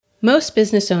Most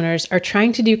business owners are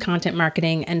trying to do content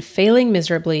marketing and failing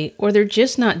miserably, or they're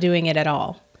just not doing it at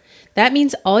all. That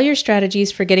means all your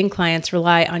strategies for getting clients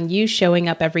rely on you showing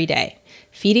up every day,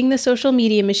 feeding the social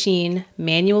media machine,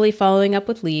 manually following up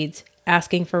with leads,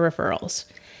 asking for referrals.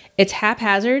 It's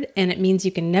haphazard, and it means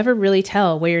you can never really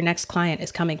tell where your next client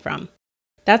is coming from.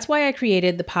 That's why I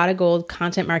created the Pot of Gold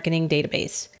content marketing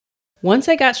database. Once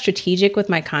I got strategic with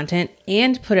my content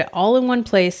and put it all in one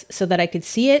place so that I could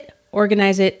see it,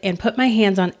 organize it, and put my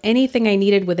hands on anything I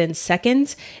needed within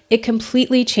seconds, it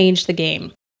completely changed the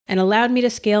game and allowed me to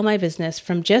scale my business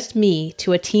from just me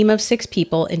to a team of 6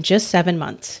 people in just 7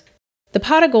 months. The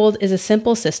Pot of Gold is a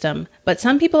simple system, but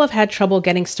some people have had trouble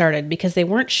getting started because they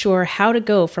weren't sure how to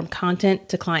go from content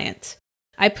to clients.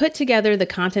 I put together the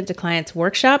Content to Clients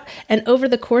workshop, and over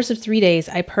the course of 3 days,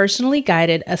 I personally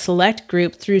guided a select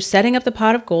group through setting up the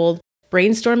Pot of Gold,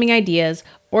 brainstorming ideas,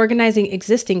 organizing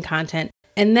existing content,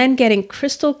 and then getting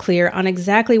crystal clear on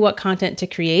exactly what content to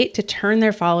create to turn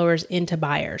their followers into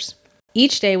buyers.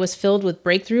 Each day was filled with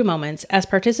breakthrough moments as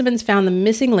participants found the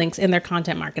missing links in their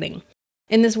content marketing.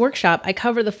 In this workshop, I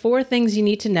cover the 4 things you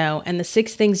need to know and the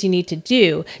 6 things you need to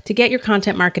do to get your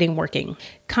content marketing working.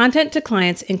 Content to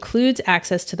Clients includes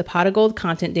access to the Pot of Gold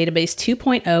Content Database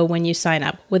 2.0 when you sign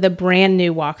up with a brand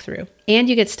new walkthrough. And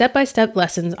you get step-by-step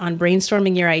lessons on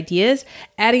brainstorming your ideas,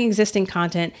 adding existing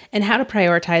content, and how to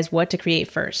prioritize what to create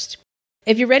first.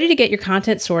 If you're ready to get your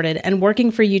content sorted and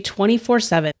working for you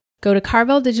 24/7, go to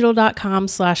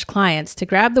carveldigital.com/clients to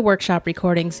grab the workshop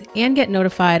recordings and get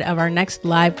notified of our next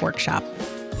live workshop.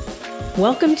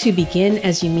 Welcome to Begin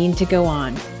As You Mean to Go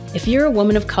On. If you're a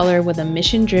woman of color with a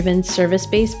mission-driven,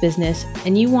 service-based business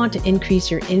and you want to increase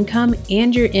your income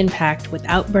and your impact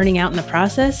without burning out in the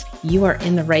process, you are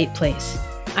in the right place.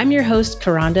 I'm your host,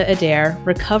 Karonda Adair,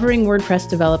 recovering WordPress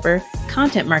developer,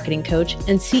 content marketing coach,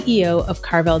 and CEO of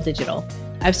Carvel Digital.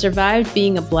 I've survived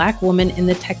being a Black woman in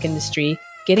the tech industry,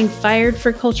 getting fired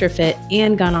for culture fit,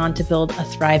 and gone on to build a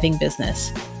thriving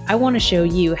business. I want to show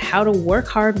you how to work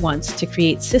hard once to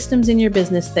create systems in your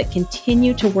business that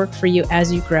continue to work for you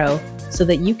as you grow so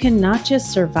that you can not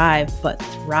just survive, but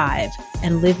thrive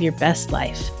and live your best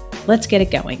life. Let's get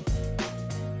it going.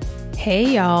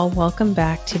 Hey y'all, welcome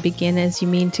back to Begin As You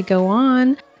Mean to Go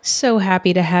On. So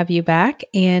happy to have you back.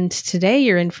 And today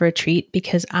you're in for a treat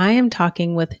because I am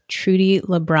talking with Trudy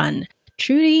LeBrun.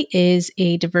 Trudy is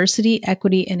a diversity,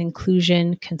 equity, and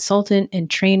inclusion consultant and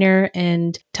trainer.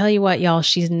 And tell you what, y'all,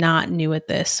 she's not new at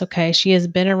this, okay? She has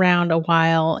been around a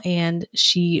while and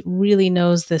she really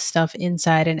knows this stuff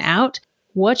inside and out.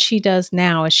 What she does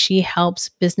now is she helps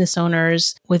business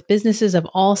owners with businesses of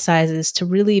all sizes to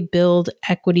really build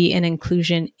equity and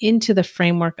inclusion into the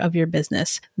framework of your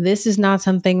business. This is not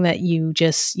something that you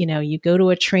just, you go to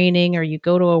a training or you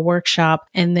go to a workshop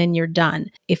and then you're done.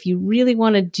 If you really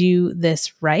want to do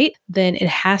this right, then it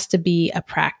has to be a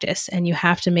practice and you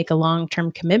have to make a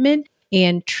long-term commitment.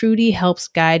 And Trudy helps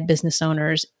guide business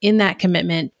owners in that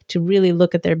commitment to really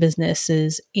look at their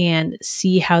businesses and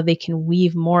see how they can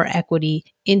weave more equity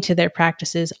into their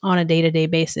practices on a day-to-day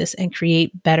basis and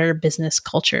create better business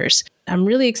cultures. I'm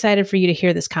really excited for you to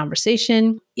hear this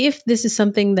conversation. If this is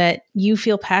something that you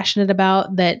feel passionate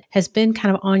about, that has been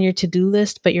kind of on your to-do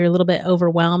list, but you're a little bit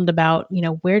overwhelmed about,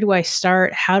 where do I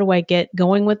start? How do I get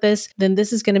going with this? Then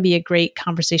this is going to be a great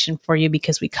conversation for you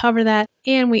because we cover that.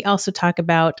 And we also talk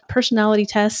about personality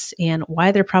tests and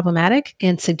why they're problematic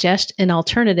and suggest an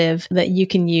alternative that you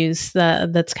can use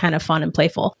that's kind of fun and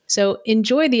playful. So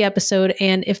enjoy the episode.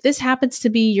 And if this happens to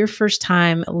be your first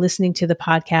time listening to the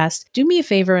podcast, do me a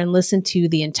favor and listen to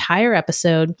the entire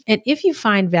episode. And if you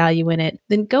find value in it,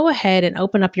 then go ahead and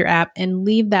open up your app and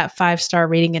leave that 5-star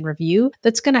rating and review.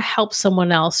 That's going to help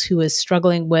someone else who is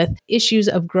struggling with issues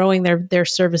of growing their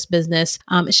service business.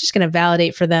 It's just going to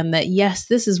validate for them that, yes,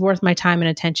 this is worth my time and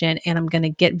attention, and I'm going to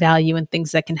get value in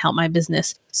things that can help my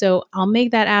business. So I'll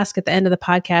make that ask at the end of the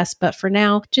podcast. But for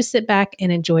now, just sit back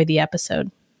and enjoy the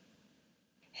episode.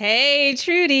 Hey,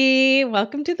 Trudy,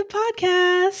 welcome to the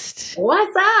podcast.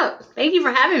 What's up? Thank you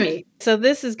for having me. So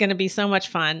this is going to be so much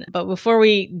fun. But before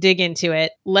we dig into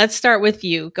it, let's start with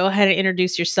you. Go ahead and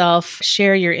introduce yourself,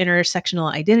 share your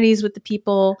intersectional identities with the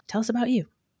people. Tell us about you.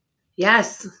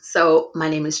 Yes. So my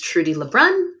name is Trudy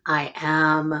LeBrun. I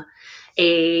am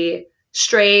a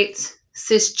straight,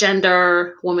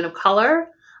 cisgender woman of color.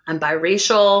 I'm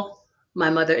biracial. My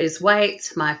mother is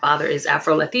white. My father is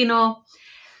Afro-Latino.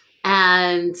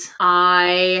 And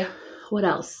what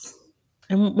else?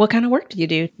 And what kind of work do you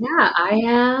do? Yeah, I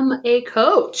am a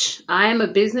coach. I am a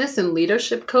business and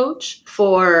leadership coach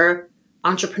for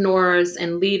entrepreneurs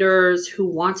and leaders who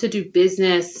want to do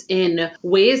business in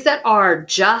ways that are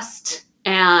just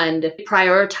and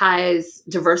prioritize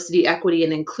diversity, equity,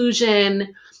 and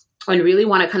inclusion, and really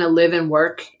want to kind of live and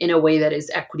work in a way that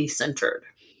is equity centered.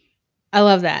 I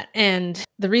love that. And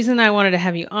the reason I wanted to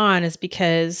have you on is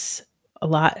because a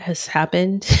lot has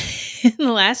happened in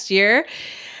the last year,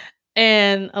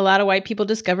 and a lot of white people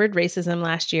discovered racism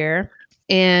last year.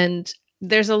 And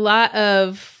there's a lot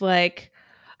of like,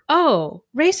 oh,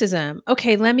 racism.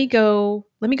 Okay, let me go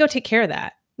take care of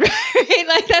that. Right?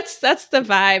 Like that's the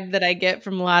vibe that I get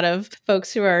from a lot of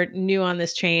folks who are new on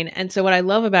this train. And so what I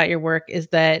love about your work is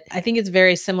that I think it's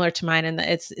very similar to mine, and that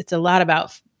it's a lot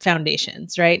about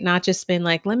foundations, right? Not just been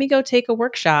like, let me go take a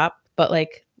workshop, but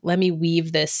like, let me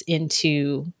weave this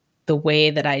into the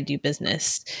way that I do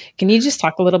business. Can you just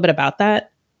talk a little bit about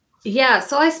that? Yeah,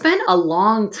 so I spent a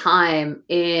long time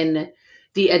in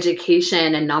the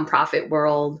education and nonprofit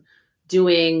world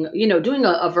doing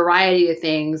a variety of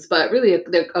things, but really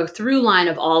a through line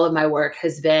of all of my work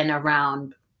has been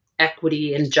around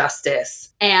equity and justice.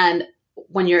 And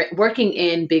when you're working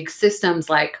in big systems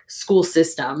like school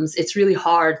systems, it's really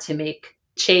hard to make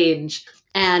change.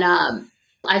 And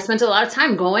I spent a lot of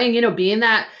time going, being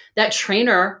that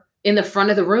trainer in the front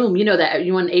of the room, that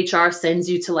when HR sends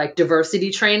you to like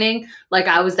diversity training, like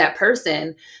I was that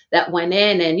person that went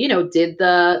in and, did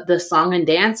the song and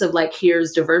dance of like,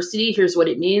 here's diversity, here's what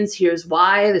it means, here's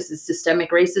why, this is systemic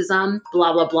racism,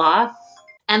 blah, blah, blah.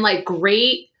 And like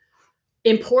great,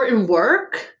 important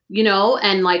work,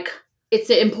 and like, it's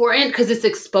important because it's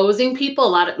exposing people.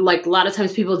 A lot of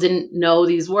times people didn't know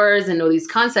these words and know these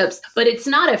concepts, but it's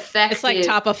not effective. It's like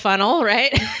top of funnel,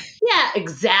 right? Yeah,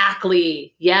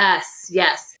 exactly. Yes,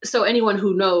 yes. So anyone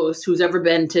who's ever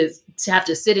been to have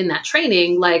to sit in that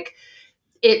training, like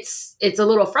it's a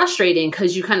little frustrating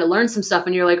because you kind of learn some stuff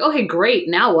and you're like, okay, great.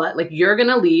 Now what? Like you're going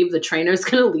to leave, the trainer's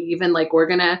going to leave, and like we're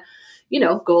going to,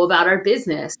 go about our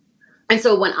business. And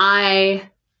so when I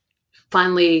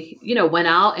finally, went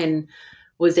out and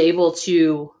was able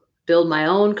to build my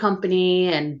own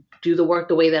company and do the work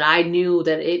the way that I knew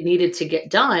that it needed to get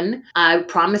done, I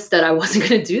promised that I wasn't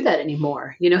going to do that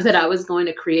anymore. That I was going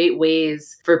to create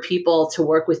ways for people to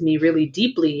work with me really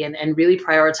deeply and really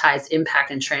prioritize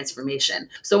impact and transformation.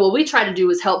 So what we try to do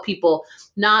is help people,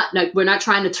 we're not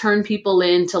trying to turn people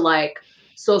into like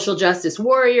social justice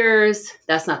warriors.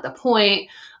 That's not the point.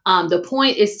 The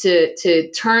point is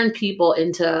to turn people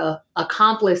into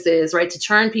accomplices, right? To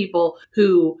turn people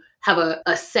who have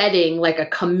a setting, like a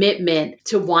commitment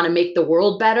to want to make the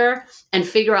world better and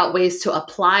figure out ways to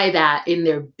apply that in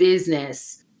their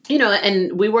business.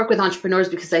 And we work with entrepreneurs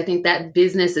because I think that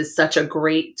business is such a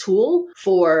great tool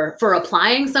for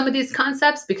applying some of these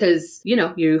concepts because,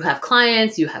 you have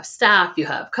clients, you have staff, you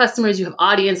have customers, you have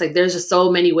audience. Like there's just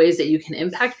so many ways that you can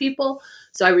impact people.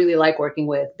 So I really like working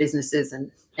with businesses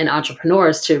and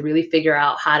entrepreneurs to really figure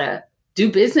out how to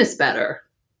do business better.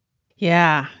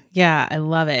 Yeah. Yeah. I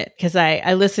love it. Cause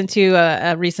I listened to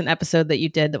a recent episode that you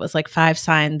did that was like 5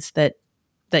 signs that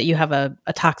you have a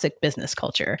toxic business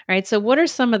culture, right? So what are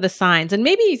some of the signs, and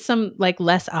maybe some like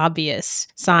less obvious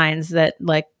signs that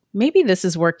like, maybe this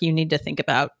is work you need to think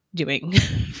about doing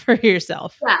for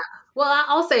yourself? Yeah. Well,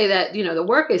 I'll say that, the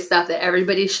work is stuff that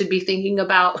everybody should be thinking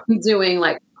about doing,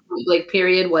 like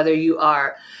period, whether you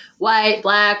are white,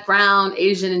 Black, brown,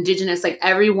 Asian, indigenous, like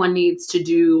everyone needs to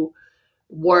do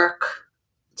work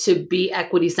to be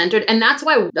equity centered. And that's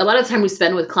why a lot of time we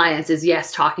spend with clients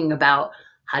is talking about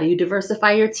how do you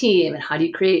diversify your team and how do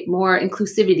you create more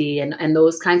inclusivity and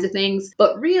those kinds of things.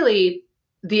 But really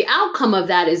the outcome of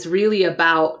that is really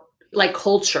about like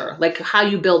culture, like how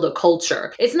you build a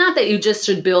culture. It's not that you just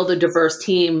should build a diverse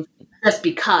team just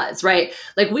because, right?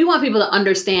 Like we want people to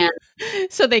understand.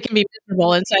 So they can be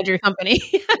miserable inside your company.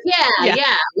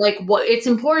 Yeah. Like it's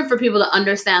important for people to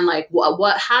understand like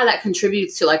how that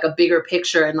contributes to like a bigger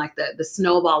picture and like the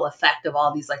snowball effect of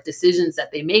all these like decisions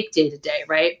that they make day to day,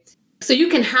 right? So you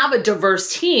can have a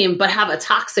diverse team, but have a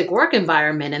toxic work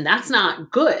environment, and that's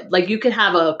not good. Like you could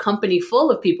have a company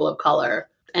full of people of color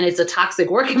and it's a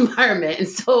toxic work environment. And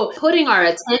so putting our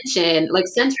attention, like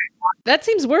centering. That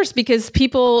seems worse because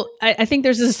people, I think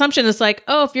there's this assumption that's like,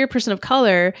 oh, if you're a person of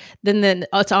color, then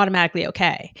it's automatically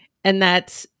okay. And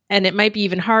it might be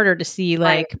even harder to see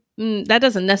like, that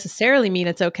doesn't necessarily mean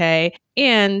it's okay.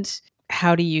 And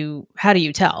how do you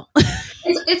tell?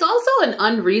 It's also an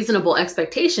unreasonable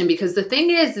expectation because the thing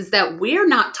is that we're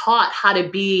not taught how to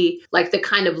be like the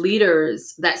kind of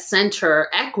leaders that center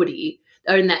equity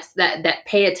and that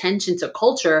pay attention to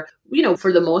culture.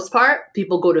 For the most part,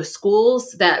 people go to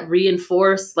schools that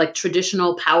reinforce like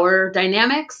traditional power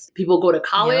dynamics. People go to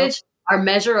college. Yep. our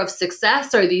measure of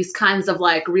success are these kinds of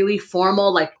like really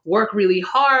formal, like work really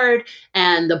hard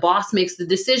and the boss makes the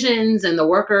decisions and the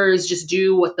workers just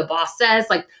do what the boss says.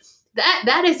 Like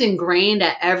that is ingrained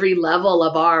at every level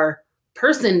of our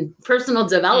personal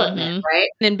development, right?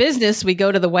 In business, we go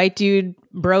to the white dude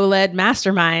bro-led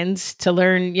masterminds to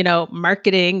learn,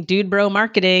 marketing, dude bro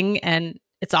marketing, and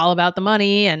it's all about the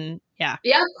money. And yeah.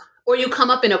 Or you come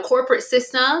up in a corporate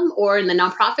system or in the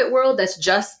nonprofit world that's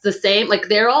just the same. Like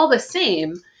they're all the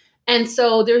same. And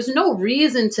so there's no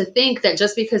reason to think that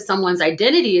just because someone's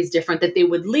identity is different, that they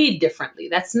would lead differently.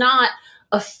 That's not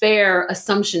a fair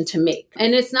assumption to make.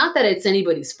 And it's not that it's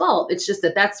anybody's fault. It's just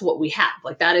that that's what we have.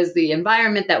 Like that is the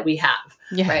environment that we have.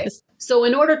 Yes. Right. So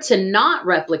in order to not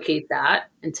replicate that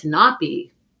and to not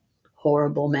be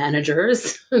horrible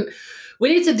managers, we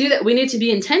need to do that. We need to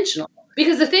be intentional.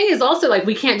 Because the thing is also like,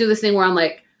 we can't do this thing where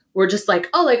we're just like,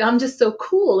 oh, like, I'm just so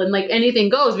cool and like anything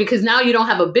goes, because now you don't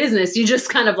have a business. You just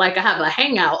kind of like have a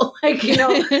hangout, like, you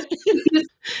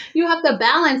have to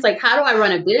balance, like, how do I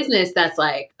run a business that's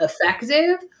like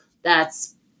effective, that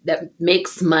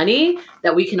makes money,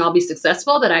 that we can all be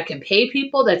successful, that I can pay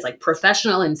people, that's like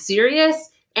professional and serious,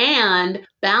 and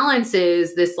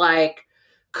balances this like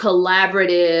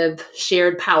collaborative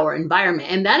shared power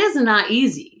environment. And that is not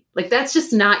easy. Like, that's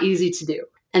just not easy to do.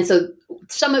 And so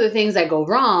some of the things that go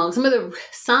wrong, some of the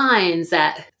signs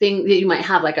that you might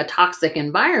have like a toxic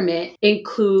environment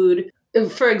include,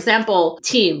 for example,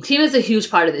 team. Team is a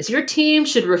huge part of this. Your team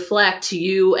should reflect to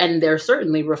you, and they're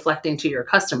certainly reflecting to your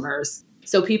customers.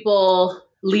 So people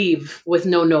leave with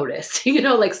no notice,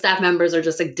 like staff members are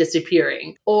just like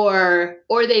disappearing, or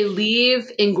they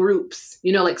leave in groups,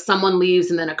 like someone leaves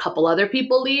and then a couple other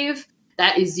people leave.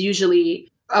 That is usually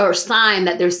a sign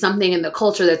that there's something in the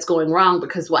culture that's going wrong,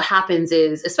 because what happens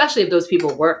is, especially if those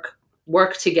people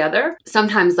work together,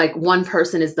 sometimes like one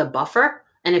person is the buffer.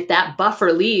 And if that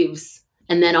buffer leaves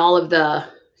and then all of the,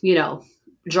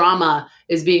 drama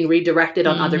is being redirected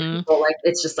on other people, like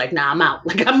it's just like, nah, I'm out.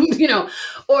 Like I'm,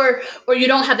 or you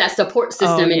don't have that support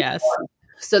system anymore. Yes.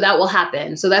 So that will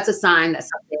happen. So that's a sign that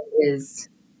something is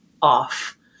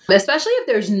off, especially if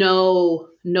there's no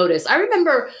notice. I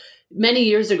remember many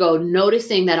years ago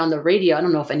noticing that on the radio. I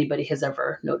don't know if anybody has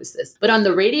ever noticed this, but on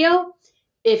the radio,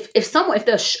 if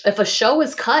a show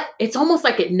is cut, it's almost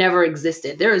like it never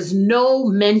existed. There is no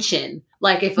mention.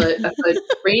 Like if a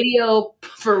radio,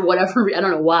 for whatever, I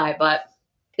don't know why, but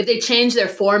if they change their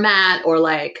format or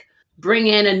like bring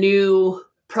in a new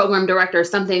program director or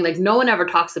something, like no one ever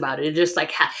talks about it. It just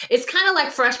like, it's kind of like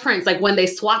Fresh Prince, like when they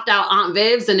swapped out Aunt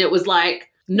Viv's and it was like,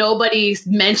 nobody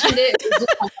mentioned it.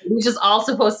 We're just all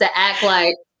supposed to act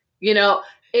like,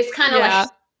 it's kind of like,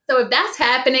 so if that's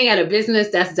happening at a business,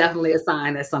 that's definitely a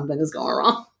sign that something is going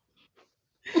wrong.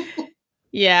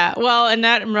 Yeah. Well, and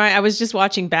I was just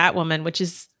watching Batwoman, which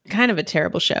is kind of a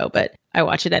terrible show, but I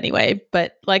watch it anyway.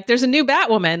 But like, there's a new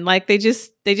Batwoman. Like the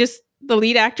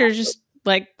lead actor just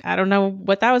like, I don't know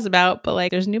what that was about, but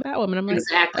like there's a new Batwoman. I'm like,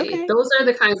 exactly. Okay. Those are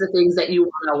the kinds of things that you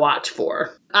want to watch for.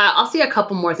 I'll see a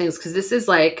couple more things, because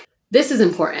this is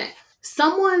important.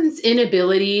 Someone's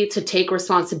inability to take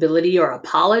responsibility or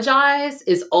apologize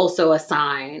is also a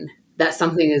sign that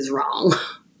something is wrong.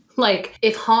 Like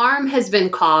if harm has been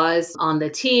caused on the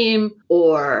team,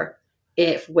 or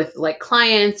if with like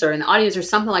clients or in the audience or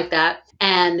something like that,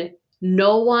 and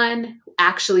no one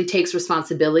actually takes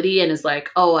responsibility and is like,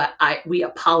 oh, we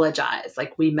apologize,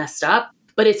 like we messed up.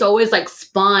 But it's always like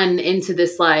spun into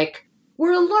this like,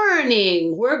 we're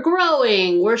learning, we're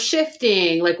growing, we're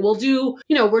shifting, like we'll do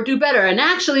better. And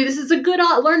actually, this is a good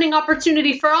learning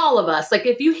opportunity for all of us. Like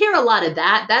if you hear a lot of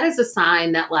that, that is a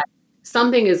sign that like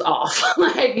something is off.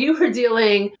 Like you are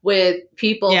dealing with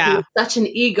people who have such an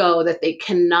ego that they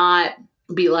cannot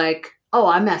be like, oh,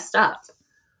 I messed up.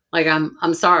 Like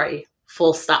I'm sorry,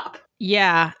 full stop.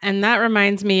 Yeah. And that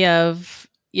reminds me of,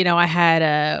 I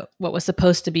had what was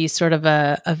supposed to be sort of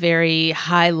a very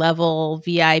high level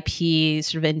VIP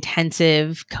sort of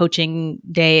intensive coaching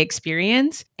day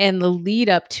experience. And the lead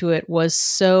up to it was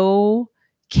so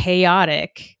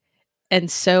chaotic and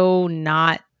so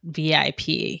not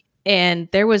VIP. And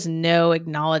there was no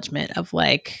acknowledgement of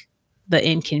like the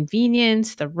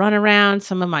inconvenience, the runaround.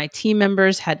 Some of my team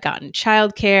members had gotten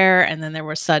childcare, and then there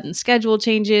were sudden schedule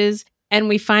changes. And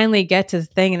we finally get to the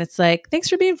thing and it's like, thanks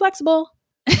for being flexible.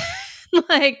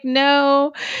 Like,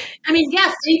 no. I mean,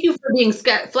 yes, thank you for being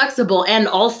flexible. And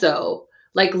also,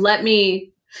 like, let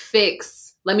me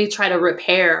try to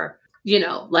repair,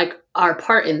 like our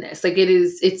part in this. Like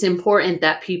it's important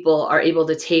that people are able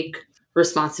to take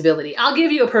responsibility. I'll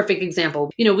give you a perfect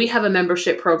example. We have a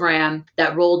membership program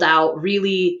that rolled out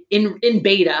really in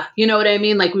beta. You know what I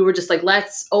mean? Like we were just like,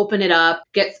 let's open it up,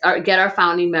 get our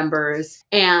founding members.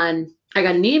 And I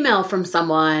got an email from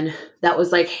someone that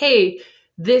was like, hey,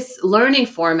 this learning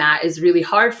format is really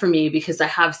hard for me because I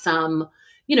have some,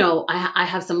 I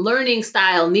have some learning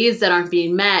style needs that aren't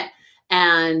being met.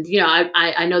 And,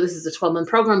 I know this is a 12-month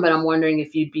program, but I'm wondering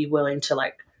if you'd be willing to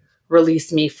like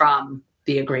release me from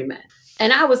the agreement.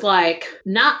 And I was like,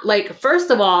 not like, first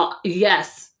of all,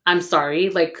 yes, I'm sorry.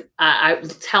 Like,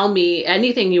 tell me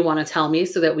anything you want to tell me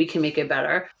so that we can make it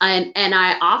better. And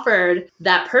I offered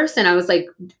that person, I was like,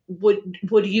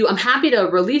 would you, I'm happy to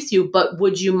release you, but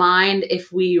would you mind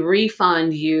if we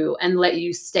refund you and let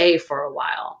you stay for a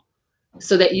while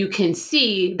so that you can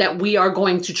see that we are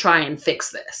going to try and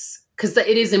fix this? Because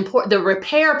it is important. The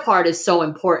repair part is so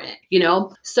important,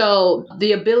 So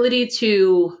the ability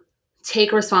to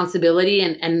take responsibility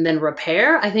and then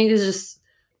repair, I think is just,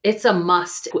 it's a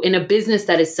must in a business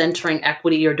that is centering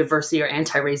equity or diversity or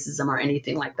anti-racism or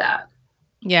anything like that.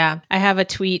 Yeah. I have a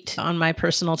tweet on my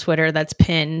personal Twitter that's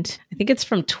pinned. I think it's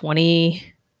from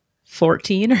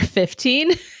 2014 or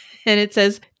 15. And it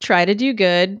says, try to do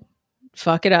good,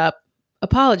 fuck it up,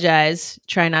 apologize,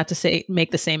 try not to make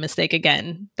the same mistake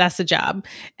again. That's the job.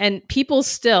 And people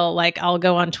still, like, I'll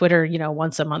go on Twitter,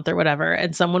 once a month or whatever,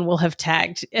 and someone will have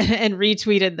tagged and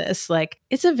retweeted this. Like,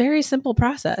 it's a very simple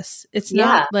process. It's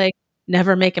not like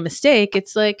never make a mistake.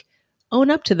 It's like own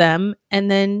up to them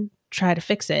and then try to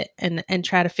fix it and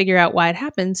try to figure out why it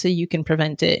happened so you can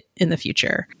prevent it in the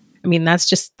future. I mean, that's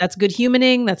good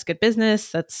humaning. That's good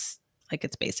business. That's like,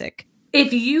 it's basic.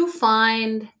 If you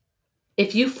find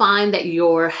that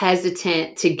you're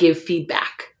hesitant to give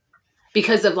feedback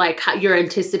because of like how you're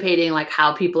anticipating like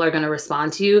how people are going to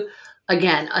respond to you,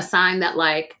 again, a sign that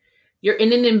like you're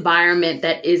in an environment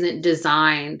that isn't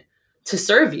designed to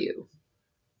serve you.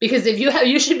 Because if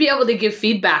you should be able to give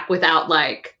feedback without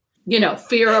like,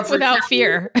 fear of without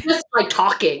fear, just like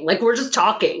talking, like we're just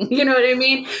talking, you know what I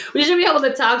mean? We should be able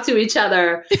to talk to each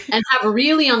other and have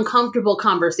really uncomfortable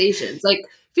conversations. Like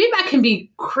feedback can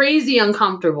be crazy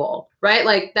uncomfortable, right?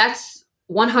 Like that's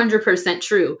 100%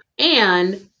 true.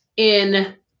 And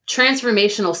in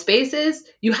transformational spaces,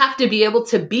 you have to be able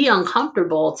to be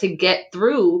uncomfortable to get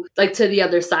through like to the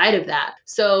other side of that.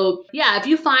 So yeah, if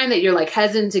you find that you're like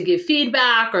hesitant to give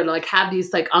feedback or like have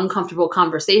these like uncomfortable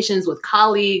conversations with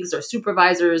colleagues or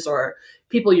supervisors or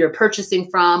people you're purchasing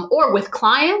from or with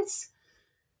clients,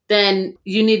 then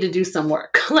you need to do some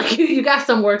work. Like you got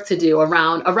some work to do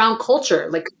around culture,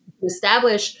 like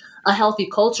establish a healthy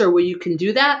culture where you can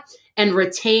do that and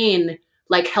retain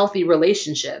like healthy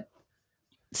relationship.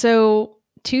 So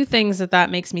 2 things that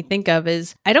makes me think of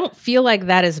is I don't feel like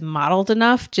that is modeled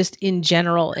enough just in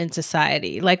general in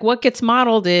society. Like what gets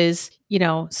modeled is,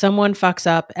 someone fucks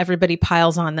up, everybody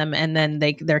piles on them and then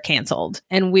they're canceled.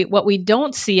 And what we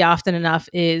don't see often enough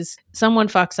is someone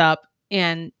fucks up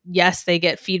and yes, they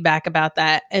get feedback about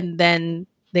that. And then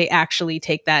they actually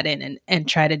take that in and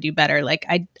try to do better. Like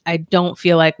I don't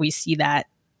feel like we see that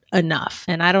enough.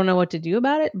 And I don't know what to do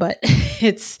about it, but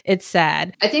it's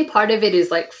sad. I think part of it is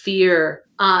like fear.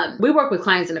 We work with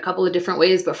clients in a couple of different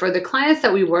ways, but for the clients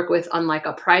that we work with on like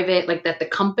a private, like at the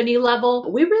company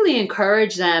level, we really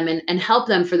encourage them and help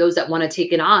them, for those that want to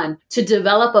take it on, to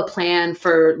develop a plan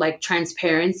for like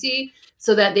transparency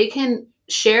so that they can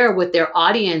share with their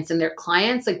audience and their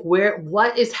clients, like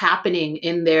what is happening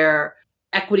in their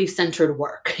equity-centered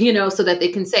work, so that they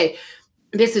can say,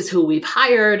 this is who we've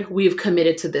hired, we've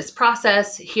committed to this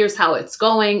process, here's how it's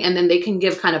going. And then they can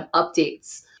give kind of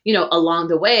updates, along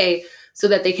the way so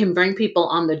that they can bring people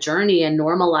on the journey and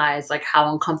normalize like how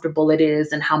uncomfortable it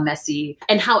is and how messy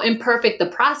and how imperfect the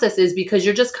process is because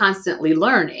you're just constantly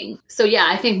learning. So yeah,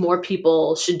 I think more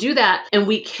people should do that. And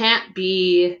we can't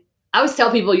be, I always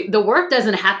tell people the work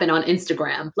doesn't happen on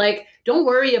Instagram. Like, don't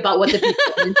worry about what the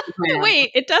people on Instagram.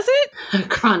 Wait, it doesn't?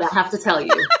 Grant, I have to tell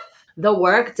you. The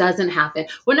work doesn't happen.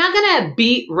 We're not going to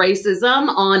beat racism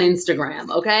on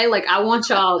Instagram, okay? Like, I want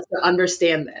y'all to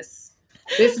understand this.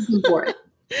 This is important.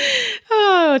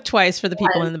 Oh, twice for the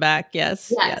people in the back.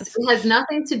 Yes. It has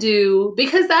nothing to do,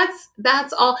 because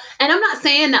that's all. And I'm not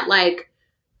saying that like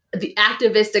the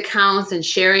activist accounts and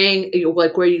sharing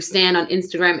like where you stand on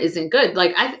Instagram isn't good.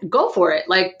 Like, go for it.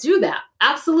 Like, do that.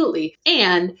 Absolutely.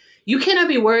 And you cannot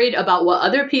be worried about what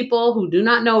other people who do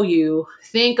not know you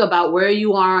think about where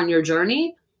you are on your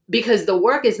journey, because the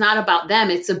work is not about them.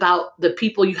 It's about the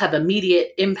people you have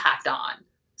immediate impact on.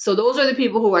 So those are the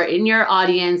people who are in your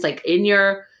audience, like in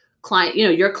your client,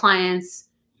 your clients,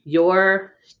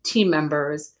 your team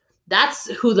members. That's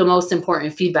who the most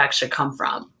important feedback should come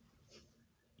from.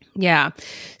 Yeah.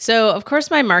 So, of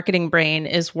course, my marketing brain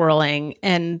is whirling.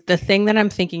 And the thing that I'm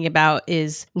thinking about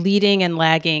is leading and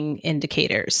lagging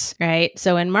indicators, right?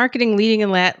 So, in marketing, leading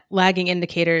and lagging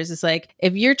indicators is like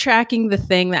if you're tracking the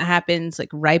thing that happens like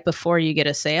right before you get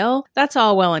a sale, that's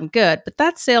all well and good. But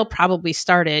that sale probably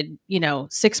started,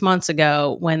 6 months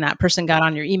ago when that person got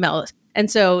on your email list.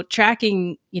 And so,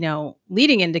 tracking,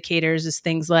 leading indicators is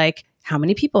things like, how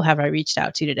many people have I reached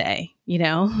out to today?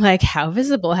 Like how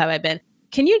visible have I been?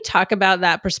 Can you talk about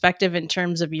that perspective in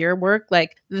terms of your work?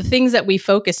 Like the things that we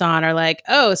focus on are like,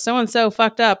 oh, so-and-so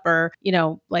fucked up, or,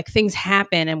 like things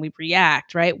happen and we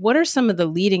react, right? What are some of the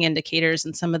leading indicators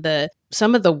and some of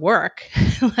the work,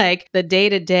 like the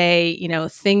day-to-day,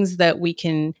 things that we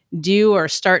can do or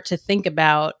start to think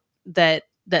about that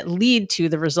lead to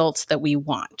the results that we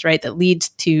want, right? That leads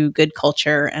to good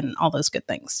culture and all those good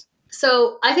things.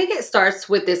 So I think it starts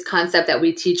with this concept that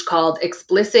we teach called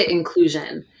explicit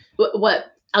inclusion.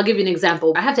 What I'll give you an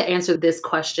example. I have to answer this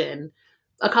question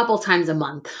a couple times a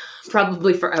month,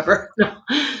 probably forever.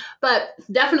 But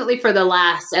definitely for the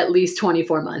last at least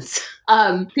 24 months.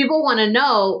 People want to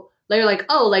know, they're like,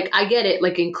 oh, like I get it,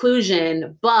 like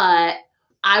inclusion, but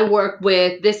I work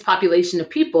with this population of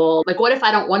people. Like, what if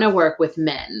I don't want to work with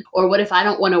men? Or what if I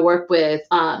don't want to work with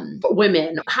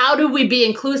women? How do we be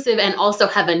inclusive and also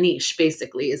have a niche,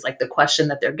 basically, is like the question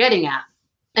that they're getting at.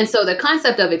 And so the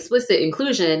concept of explicit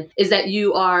inclusion is that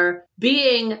you are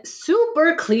being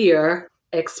super clear,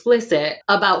 explicit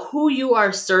about who you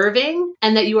are serving,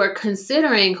 and that you are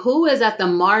considering who is at the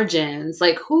margins,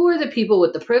 like who are the people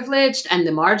with the privileged and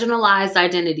the marginalized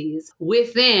identities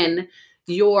within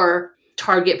your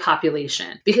target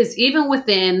population. Because even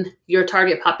within your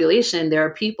target population, there are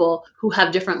people who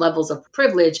have different levels of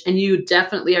privilege, and you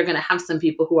definitely are going to have some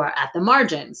people who are at the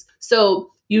margins. So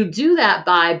you do that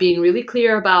by being really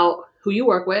clear about who you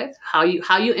work with, how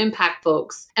you impact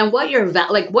folks, and what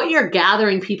you're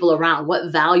gathering people around,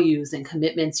 what values and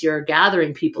commitments you're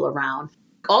gathering people around.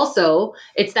 Also,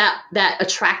 it's that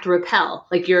attract repel.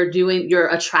 Like you're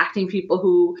attracting people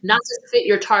who not just fit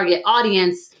your target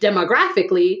audience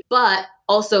demographically, but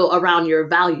also around your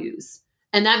values.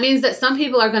 And that means that some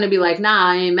people are going to be like,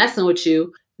 nah, I ain't messing with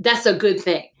you. That's a good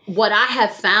thing. What I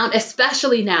have found,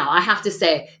 especially now, I have to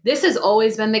say, this has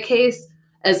always been the case,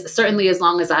 certainly as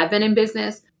long as I've been in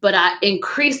business, but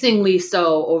increasingly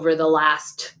so over the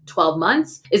last 12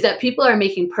 months, is that people are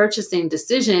making purchasing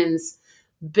decisions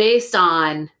based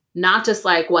on not just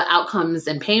like what outcomes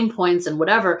and pain points and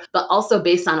whatever, but also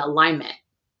based on alignment,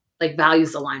 like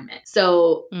values alignment.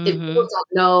 So if people don't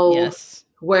know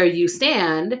where you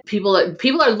stand, people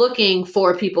are looking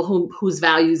for people whose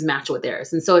values match with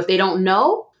theirs. And so if they don't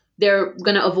know, they're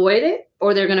going to avoid it,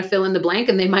 or they're going to fill in the blank,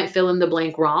 and they might fill in the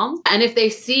blank wrong. And if they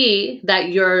see that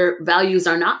your values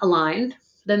are not aligned,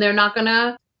 then they're not going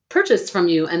to purchase from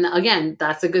you. And again,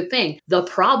 that's a good thing. The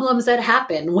problems that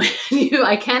happen when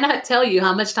I cannot tell you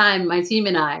how much time my team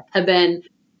and I have been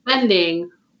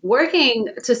spending working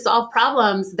to solve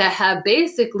problems that have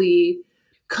basically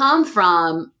come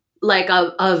from like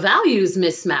a values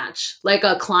mismatch. Like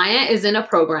a client is in a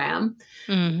program.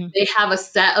 Mm-hmm. They have a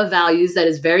set of values that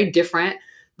is very different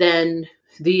than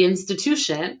the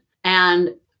institution,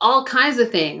 and all kinds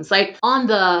of things. Like on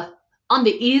the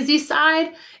easy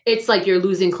side, it's like you're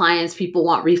losing clients. People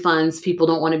want refunds. People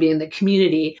don't want to be in the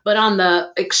community. But on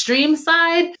the extreme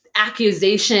side,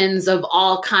 accusations of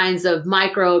all kinds of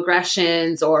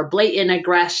microaggressions or blatant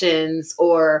aggressions,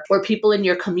 or people in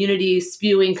your community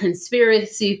spewing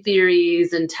conspiracy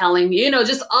theories and telling,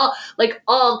 just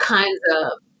all kinds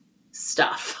of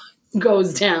stuff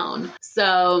goes down.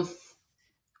 So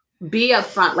be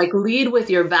upfront, like lead with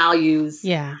your values.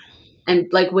 Yeah. And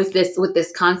like with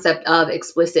this concept of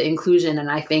explicit inclusion.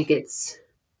 And I think it's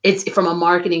from a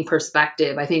marketing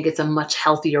perspective, I think it's a much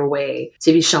healthier way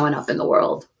to be showing up in the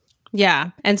world.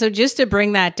 Yeah. And so just to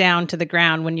bring that down to the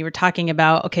ground, when you were talking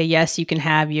about, okay, yes, you can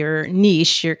have your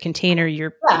niche, your container,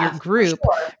 your group,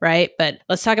 sure, right? But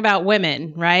let's talk about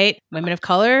women, right? Women of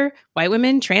color, white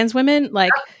women, trans women,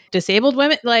 like disabled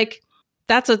women, like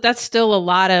that's still a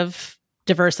lot of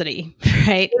diversity,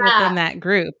 right? Within that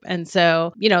group. And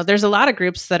so, there's a lot of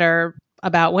groups that are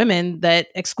about women that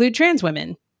exclude trans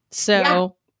women.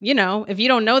 So, if you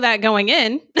don't know that going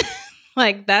in,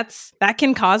 like that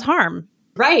can cause harm.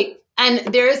 Right.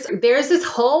 And there's this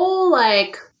whole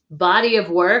like body of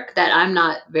work that I'm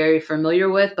not very familiar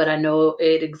with, but I know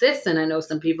it exists, and I know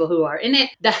some people who are in it.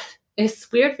 That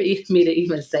it's weird for me to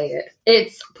even say it.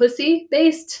 It's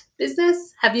pussy-based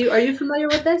business. Are you familiar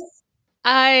with this?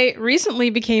 I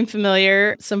recently became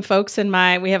familiar. Some folks we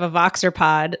have a Voxer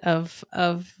pod of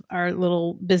our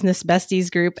little business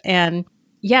besties group, and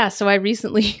Yeah, so I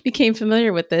recently became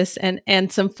familiar with this,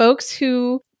 and some folks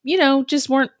who, just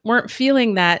weren't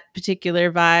feeling that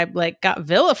particular vibe, like got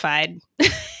vilified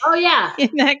Oh yeah. in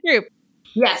that group.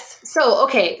 Yes. So,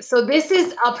 okay. So this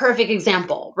is a perfect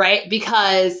example, right?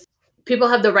 Because people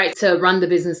have the right to run the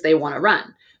business they want to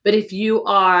run. But if you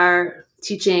are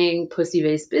teaching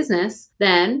pussy-based business,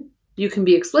 then you can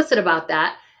be explicit about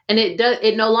that. And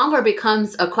it no longer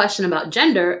becomes a question about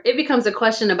gender. It becomes a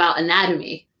question about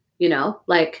anatomy.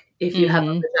 Like if you have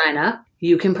a vagina,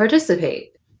 you can participate.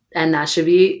 And that should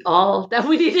be all that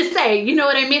we need to say. You know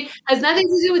what I mean? Has nothing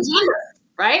to do with gender,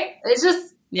 right? It's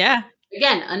just, Yeah.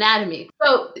 again, anatomy.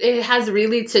 So it has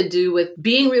really to do with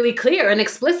being really clear and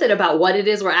explicit about what it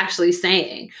is we're actually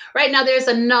saying. Right now, there's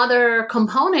another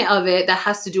component of it that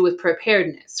has to do with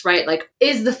preparedness, right? Like,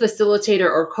 is the facilitator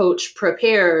or coach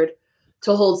prepared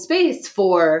to hold space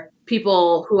for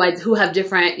people who have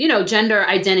different, gender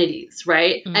identities,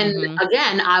 right? And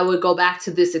again, I would go back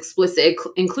to this explicit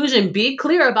inclusion. Be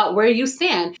clear about where you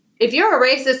stand. If you're a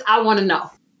racist, I want to know.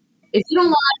 If you don't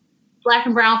like Black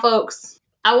and brown folks,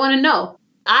 I want to know.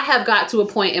 I have got to a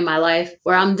point in my life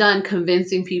where I'm done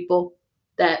convincing people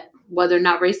that whether or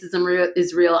not racism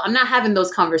is real. I'm not having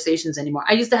those conversations anymore.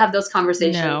 I used to have those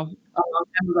conversations a long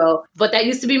time ago, but that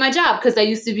used to be my job because I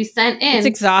used to be sent in. It's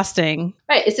exhausting.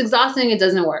 Right. It's exhausting. It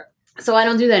doesn't work. So I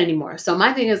don't do that anymore. So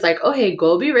my thing is like, oh, hey,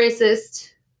 go be racist,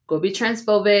 go be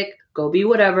transphobic, go be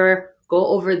whatever, go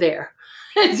over there.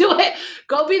 Do it.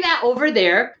 Go be that over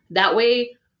there. That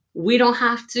way we don't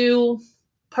have to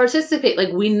participate.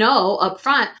 Like, we know up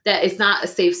front that it's not a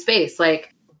safe space.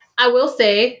 Like, I will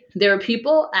say there are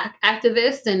people,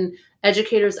 activists and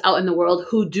educators out in the world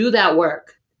who do that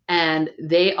work, and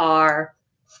they are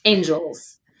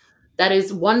angels. That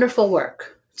is wonderful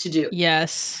work to do.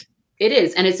 Yes. It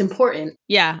is, and it's important.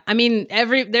 Yeah. I mean,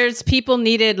 there's people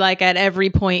needed like at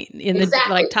every point in the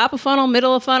like top of funnel,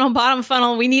 middle of funnel, bottom of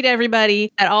funnel. We need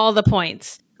everybody at all the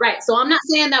points. Right. So I'm not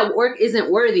saying that work isn't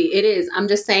worthy. It is. I'm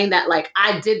just saying that like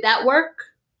I did that work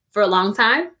for a long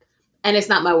time and it's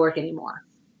not my work anymore.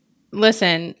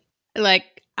 Listen,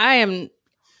 like I am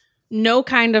no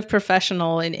kind of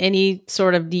professional in any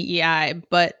sort of DEI,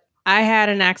 but I had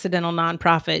an accidental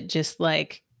nonprofit just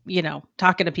like,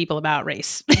 talking to people about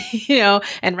race,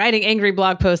 and writing angry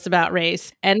blog posts about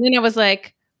race. And then I was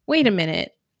like, wait a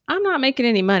minute, I'm not making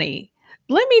any money.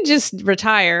 Let me just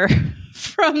retire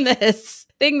from this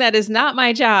thing that is not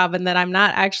my job and that I'm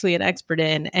not actually an expert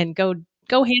in and go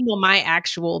handle my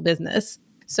actual business.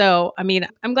 So, I mean,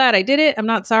 I'm glad I did it. I'm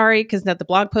not sorry because the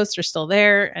blog posts are still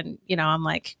there. And, I'm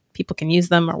like, people can use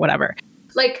them or whatever.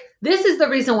 Like, this is the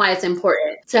reason why it's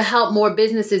important to help more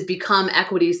businesses become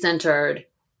equity centered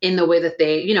in the way that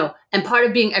they, and part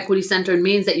of being equity centered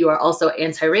means that you are also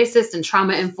anti-racist and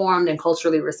trauma informed and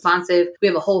culturally responsive. We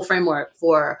have a whole framework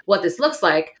for what this looks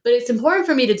like, but it's important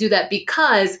for me to do that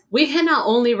because we can not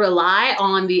only rely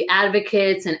on the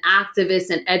advocates and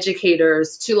activists and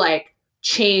educators to like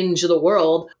change the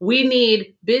world. We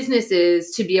need businesses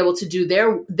to be able to do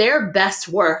their best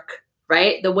work,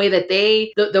 right? The way that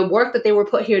the work that they were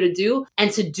put here to do,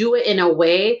 and to do it in a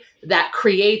way that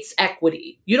creates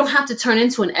equity. You don't have to turn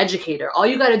into an educator. All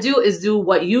you got to do is do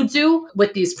what you do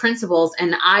with these principles.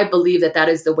 And I believe that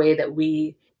is the way that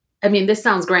this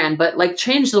sounds grand, but like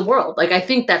change the world. Like, I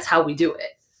think that's how we do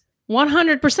it.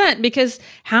 100%, because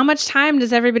how much time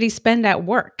does everybody spend at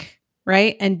work?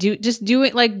 Right. And doing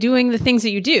the things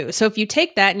that you do. So if you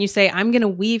take that and you say, I'm going to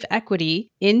weave equity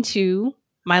into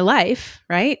my life,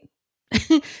 right?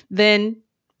 Then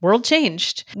world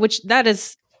changed, which that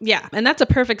is, yeah. And that's a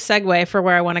perfect segue for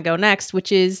where I want to go next,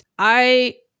 which is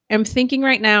I am thinking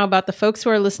right now about the folks who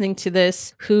are listening to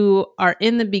this, who are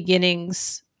in the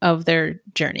beginnings of their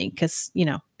journey. Because,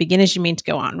 begin as you mean to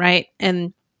go on. Right.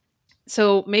 And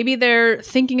so maybe they're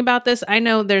thinking about this. I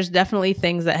know there's definitely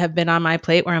things that have been on my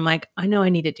plate where I'm like, I know I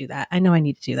need to do that. I know I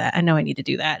need to do that. I know I need to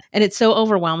do that. And it's so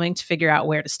overwhelming to figure out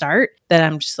where to start that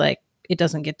I'm just like, it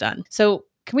doesn't get done. So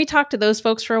can we talk to those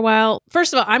folks for a while?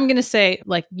 First of all, I'm going to say,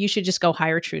 like, you should just go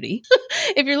hire Trudy.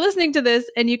 If you're listening to this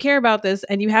and you care about this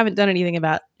and you haven't done anything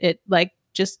about it, like,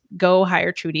 just go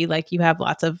hire Trudy. Like, you have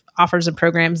lots of offers and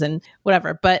programs and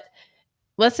whatever. But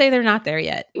let's say they're not there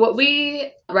yet. What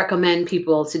we recommend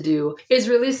people to do is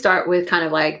really start with kind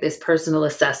of like this personal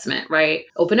assessment, right?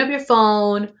 Open up your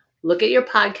phone, look at your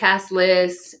podcast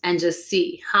list, and just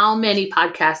see how many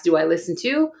podcasts do I listen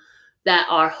to that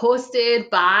are hosted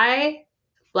by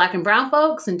Black and brown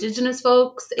folks, Indigenous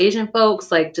folks, Asian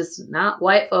folks, like just not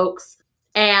white folks.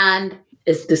 And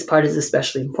this part is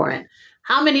especially important.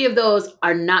 How many of those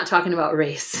are not talking about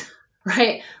race?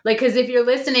 right? Like, because if you're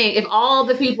listening, if all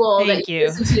the people that you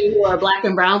listen to who are Black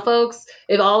and brown folks,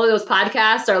 if all of those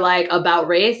podcasts are like about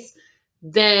race,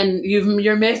 then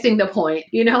you're missing the point,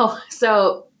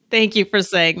 So thank you for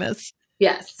saying this.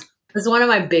 yes, this is one of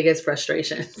my biggest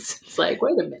frustrations. It's like,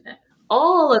 wait a minute,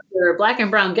 all of your Black and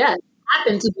brown guests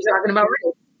happen to be talking about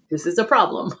race. This is a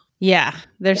problem. Yeah,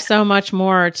 there's so much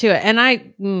more to it.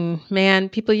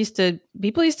 And people used to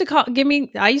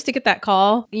I used to get that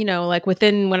call, like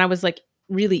within when I was like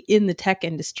really in the tech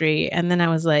industry. And then I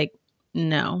was like,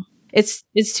 no, it's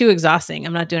too exhausting.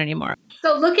 I'm not doing it anymore.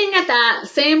 So looking at that,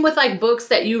 same with like books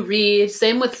that you read,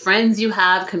 same with friends you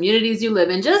have, communities you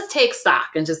live in, just take stock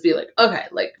and just be like, okay,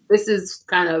 like this is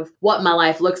kind of what my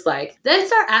life looks like. Then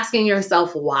start asking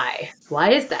yourself why. Why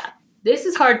is that? This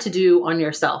is hard to do on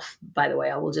yourself, by the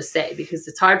way, I will just say, because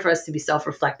it's hard for us to be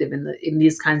self-reflective in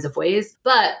these kinds of ways,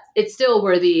 but it's still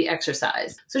worthy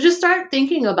exercise. So just start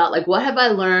thinking about like, what have I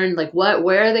learned? Like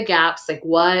where are the gaps? Like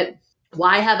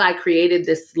why have I created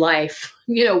this life,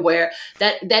 where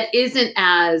that isn't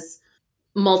as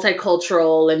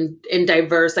multicultural and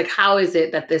diverse? Like, how is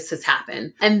it that this has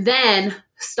happened? And then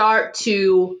start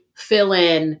to fill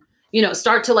in,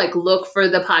 start to like look for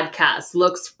the podcasts,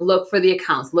 look for the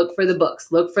accounts, look for the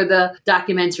books, look for the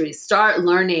documentaries, start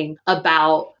learning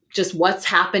about just what's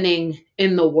happening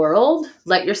in the world.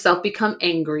 Let yourself become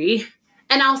angry.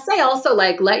 And I'll say also,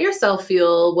 like, let yourself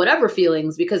feel whatever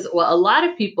feelings, because what a lot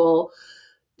of people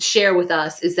share with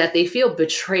us is that they feel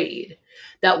betrayed.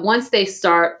 That once they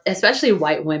start, especially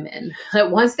white women,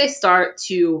 that once they start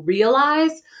to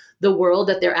realize the world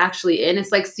that they're actually in,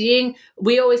 it's like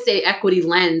we always say equity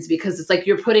lens, because it's like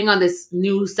you're putting on this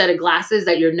new set of glasses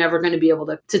that you're never going to be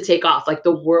able to take off. Like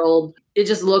the world, it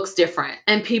just looks different.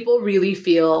 And people really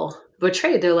feel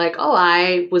betrayed. They're like, oh,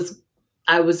 I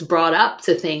was brought up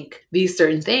to think these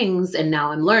certain things, and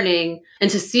now I'm learning and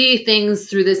to see things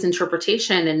through this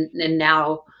interpretation. And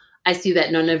now I see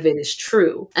that none of it is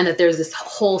true, and that there's this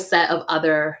whole set of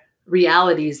other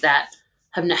realities that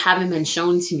haven't been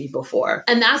shown to me before.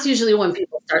 And that's usually when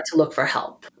people start to look for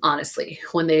help, honestly,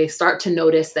 when they start to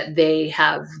notice that they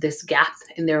have this gap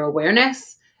in their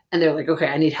awareness and they're like, okay,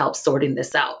 I need help sorting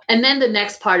this out. And then the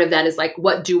next part of that is like,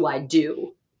 what do I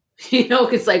do?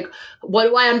 It's like, what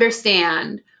do I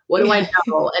understand? What do I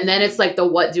know? And then it's like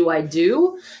what do I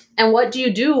do? And what do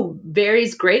you do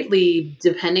varies greatly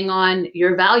depending on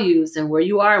your values and where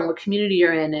you are and what community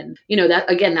you're in. And,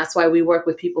 that's why we work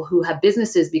with people who have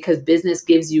businesses, because business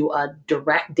gives you a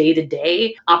direct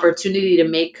day-to-day opportunity to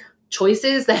make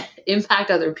choices that impact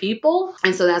other people.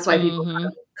 And so that's why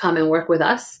people come and work with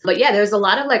us. But yeah, there's a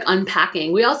lot of like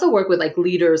unpacking. We also work with like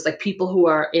leaders, like people who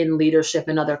are in leadership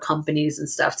in other companies and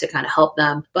stuff to kind of help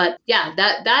them. But yeah,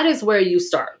 that is where you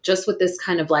start, just with this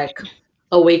kind of like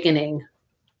awakening.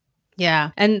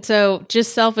 Yeah. And so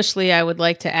just selfishly, I would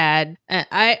like to add,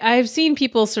 I've seen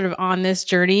people sort of on this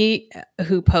journey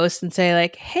who post and say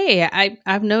like, hey,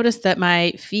 I've noticed that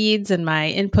my feeds and my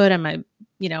input and my,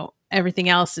 everything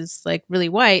else is like really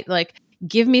white. Like,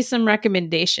 give me some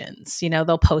recommendations.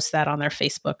 They'll post that on their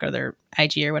Facebook or their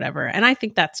IG or whatever. And I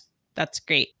think that's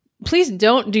great. Please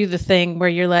don't do the thing where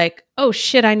you're like, oh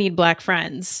shit, I need Black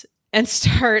friends, and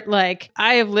start like,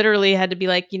 I have literally had to be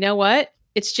like, you know what?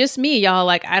 It's just me, y'all.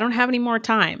 Like, I don't have any more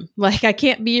time. Like, I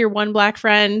can't be your one Black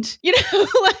friend.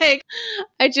 Like,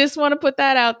 I just want to put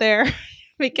that out there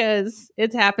because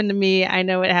it's happened to me. I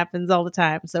know it happens all the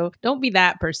time. So don't be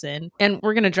that person. And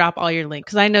we're going to drop all your links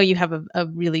because I know you have a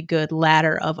really good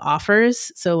ladder of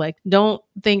offers. So like, don't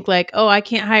think like, oh, I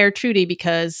can't hire Trudy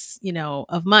because,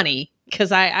 of money.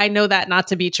 Because I know that not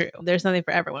to be true. There's something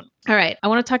for everyone. All right. I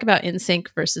want to talk about NSYNC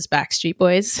versus Backstreet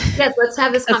Boys. Yes, let's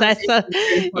have this conversation.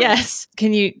 Yes.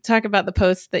 Can you talk about the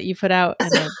post that you put out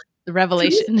and the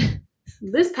revelation?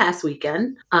 This past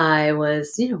weekend, I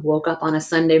was, woke up on a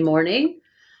Sunday morning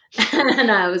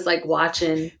and I was like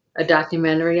watching a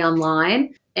documentary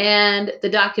online. And the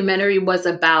documentary was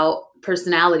about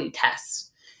personality tests.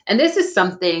 And this is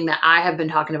something that I have been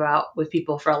talking about with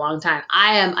people for a long time.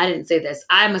 I didn't say this,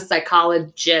 I'm a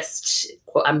psychologist.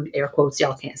 I'm air quotes,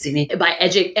 y'all can't see me. By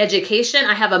education,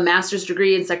 I have a master's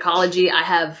degree in psychology. I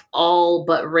have all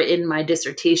but written my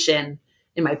dissertation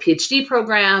in my PhD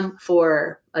program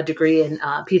for a degree in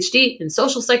PhD in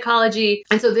social psychology.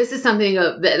 And so this is something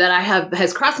that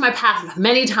has crossed my path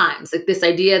many times, like this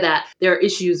idea that there are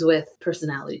issues with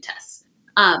personality tests.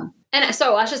 And so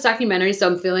I watched this documentary, so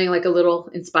I'm feeling like a little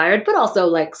inspired, but also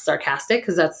like sarcastic,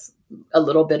 because that's a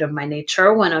little bit of my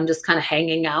nature when I'm just kind of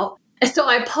hanging out. And so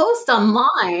I post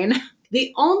online,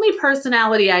 the only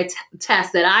personality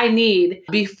test that I need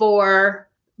before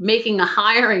making a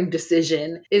hiring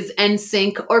decision is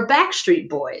NSYNC or Backstreet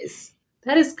Boys.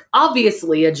 That is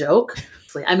obviously a joke.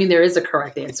 I mean, there is a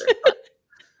correct answer, but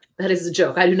that is a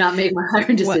joke. I do not make my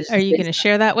hiring decisions. What, are you going to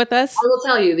share that with us? I will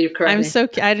tell you the correct answer.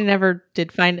 I never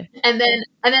did find it. And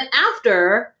then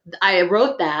after I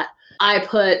wrote that, I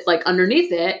put like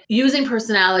underneath it, using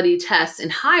personality tests in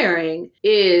hiring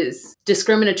is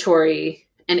discriminatory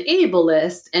and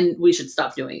ableist, and we should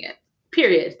stop doing it.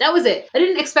 Period. That was it. I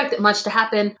didn't expect much to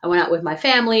happen. I went out with my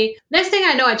family. Next thing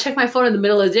I know, I checked my phone in the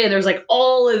middle of the day and there's like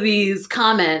all of these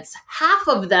comments, half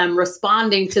of them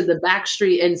responding to the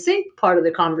Backstreet NSYNC part of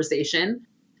the conversation,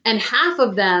 and half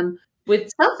of them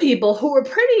with some people who were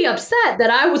pretty upset that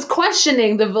I was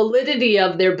questioning the validity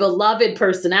of their beloved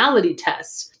personality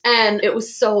test. And it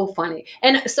was so funny.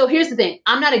 And so here's the thing.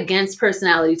 I'm not against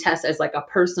personality tests as like a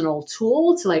personal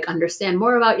tool to like understand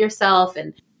more about yourself,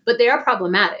 but they are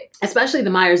problematic, especially the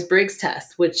Myers-Briggs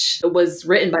test, which was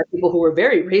written by people who were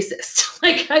very racist.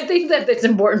 Like, I think that it's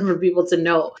important for people to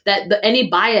know that any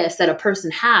bias that a person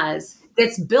has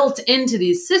gets built into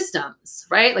these systems,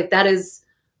 right? Like that's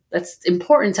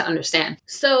important to understand.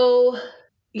 So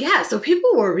yeah, so people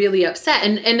were really upset.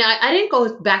 And I didn't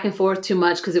go back and forth too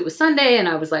much because it was Sunday. And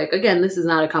I was like, again, this is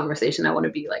not a conversation I want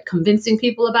to be like convincing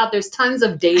people about. There's tons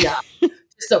of data to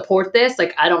support this.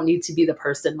 Like, I don't need to be the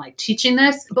person like teaching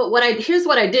this. But here's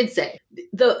what I did say.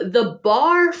 The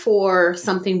bar for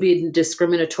something being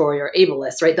discriminatory or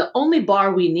ableist, right? The only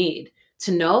bar we need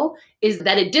to know is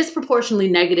that it disproportionately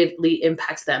negatively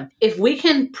impacts them. If we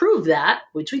can prove that,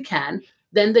 which we can,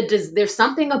 then there's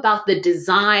something about the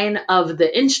design of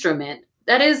the instrument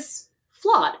that is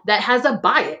flawed, that has a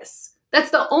bias.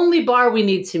 That's the only bar we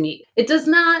need to meet.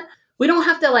 We don't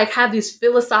have to like have these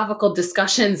philosophical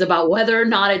discussions about whether or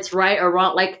not it's right or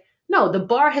wrong. Like, no, the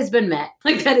bar has been met.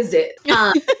 Like, that is it.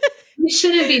 We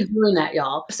shouldn't be doing that,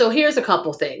 y'all. So here's a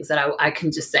couple things that I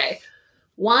can just say.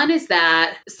 One is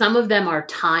that some of them are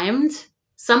timed.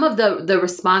 Some of the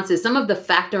responses, some of the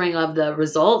factoring of the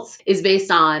results is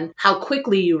based on how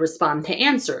quickly you respond to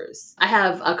answers. I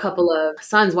have a couple of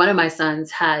sons. One of my sons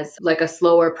has like a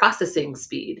slower processing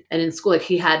speed. And in school, like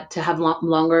he had to have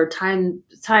longer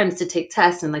times to take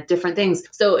tests and like different things.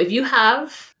 So if you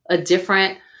have a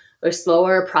different or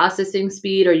slower processing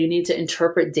speed, or you need to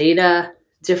interpret data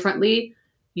differently,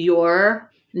 you're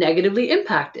negatively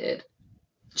impacted.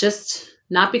 Just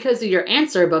not because of your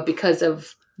answer, but because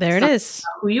of there it is.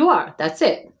 Who you are. That's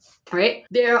it. Right?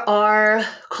 There are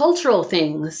cultural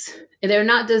things. They're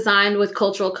not designed with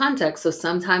cultural context. So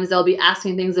sometimes they'll be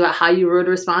asking things about how you would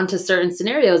respond to certain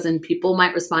scenarios, and people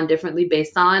might respond differently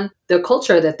based on the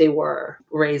culture that they were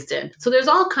raised in. So there's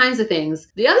all kinds of things.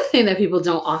 The other thing that people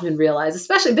don't often realize,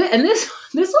 especially this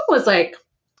one was like,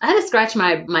 I had to scratch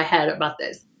my head about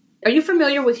this. Are you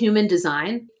familiar with human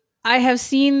design? I have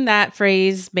seen that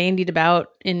phrase bandied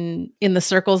about in the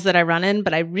circles that I run in,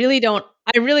 but I really don't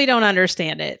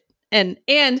understand it. And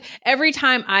every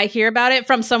time I hear about it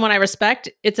from someone I respect,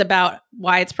 it's about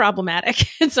why it's problematic.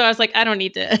 And so I was like, I don't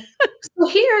need to. So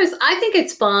I think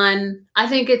it's fun. I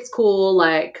think it's cool.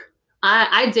 Like,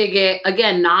 I dig it.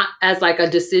 Again, not as like a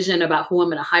decision about who I'm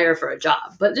going to hire for a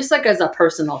job, but just like as a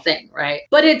personal thing, right?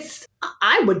 But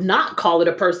I would not call it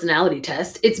a personality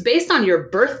test. It's based on your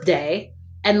birthday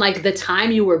and like the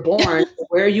time you were born,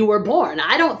 where you were born.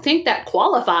 I don't think that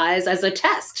qualifies as a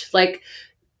test. Like,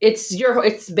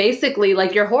 it's basically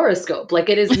like your horoscope. Like,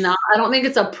 it is not, I don't think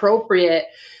it's appropriate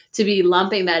to be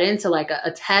lumping that into like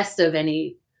a test of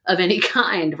any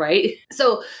kind, right?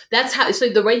 So that's so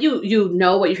the way you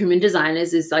know what your human design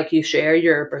is like you share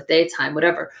your birthday, time,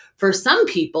 whatever. For some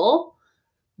people,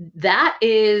 that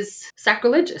is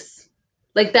sacrilegious.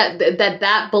 Like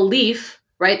that belief,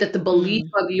 right? That the belief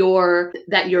of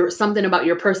that something about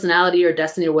your personality or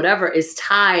destiny or whatever is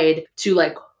tied to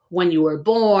like when you were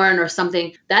born or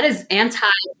something. That is anti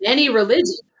any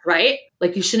religion, right?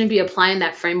 Like, you shouldn't be applying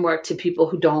that framework to people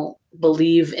who don't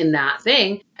believe in that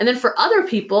thing. And then for other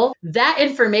people, that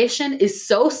information is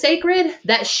so sacred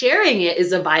that sharing it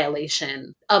is a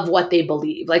violation of what they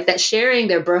believe. Like, that sharing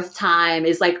their birth time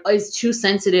is too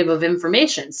sensitive of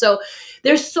information. So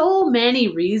there's so many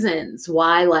reasons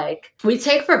why like we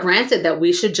take for granted that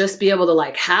we should just be able to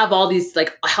like have all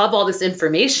this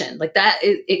information like that.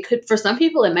 It could, for some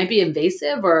people, it might be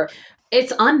invasive or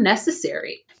it's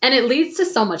unnecessary. And it leads to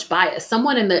so much bias.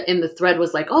 Someone in the thread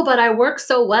was like, oh, but I work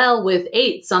so well with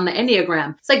 8s on the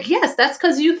Enneagram. It's like, yes, that's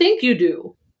because you think you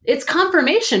do. It's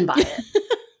confirmation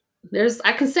bias.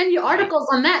 I can send you articles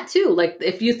on that too. Like,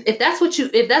 if that's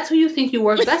who you think you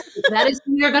work best with, that is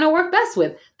who you're going to work best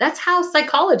with. That's how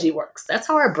psychology works. That's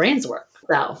how our brains work.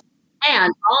 So,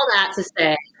 and all that to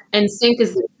say, NSYNC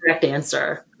is the correct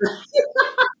answer.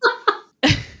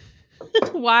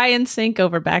 Why in sync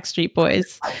over Backstreet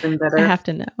Boys? Been better. I have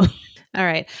to know. All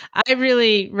right. I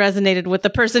really resonated with the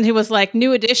person who was like,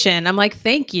 New Edition. I'm like,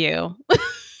 thank you.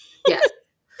 Yes.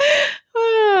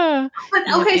 But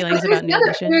No okay, feelings so about New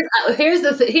Edition. here's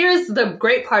the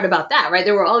great part about that, right?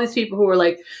 There were all these people who were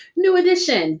like, New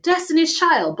Edition, Destiny's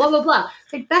Child, blah blah blah.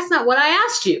 Like, that's not what I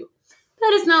asked you.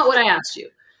 That is not what I asked you.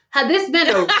 Had this been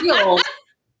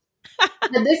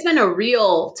a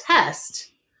real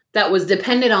test that was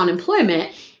dependent on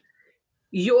employment,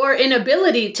 your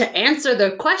inability to answer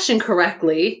the question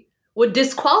correctly would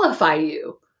disqualify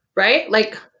you, right?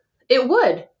 Like, it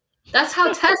would. That's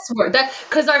how tests work. That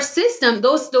because our system,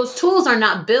 those tools are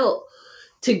not built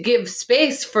to give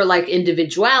space for like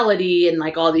individuality and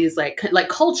like all these like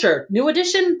culture. New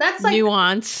Edition, that's like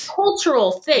nuance,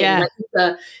 cultural thing. Yeah.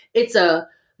 Like it's a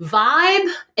vibe.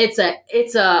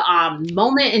 It's a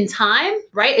moment in time,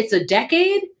 right? It's a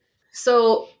decade.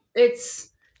 So it's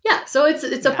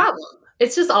a problem.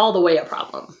 It's just all the way a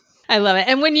problem. I love it.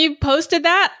 And when you posted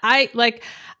that,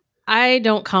 I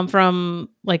don't come from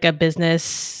like a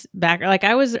business background. Like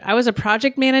I was a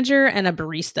project manager and a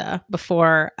barista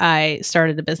before I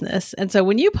started a business. And so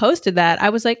when you posted that, I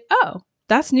was like, oh,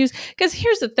 that's news. Because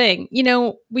here's the thing,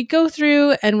 we go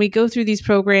through these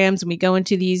programs and we go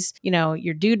into these,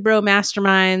 your dude bro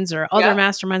masterminds or other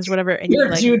masterminds, or whatever. And your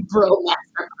like, dude bro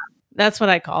mastermind. That's what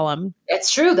I call them.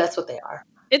 It's true. That's what they are.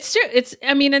 It's true. It's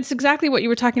exactly what you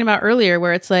were talking about earlier,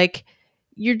 where it's like,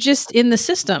 you're just in the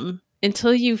system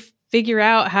until you figure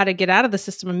out how to get out of the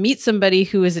system and meet somebody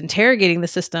who is interrogating the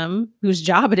system, whose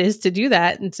job it is to do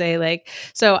that, and say like,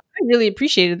 so I really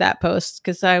appreciated that post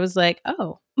because I was like,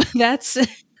 oh, that's.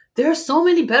 There are so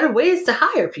many better ways to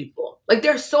hire people. Like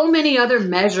there are so many other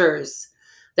measures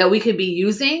that we could be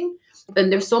using. And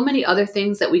there's so many other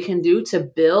things that we can do to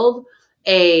build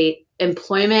a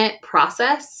employment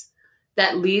process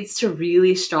that leads to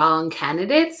really strong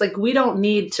candidates. Like we don't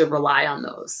need to rely on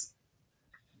those.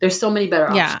 There's so many better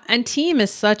options. Yeah. And team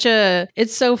is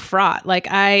it's so fraught. Like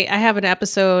I have an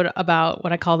episode about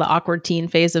what I call the awkward teen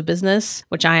phase of business,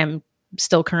 which I am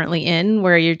still currently in,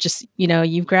 where you're just,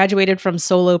 you've graduated from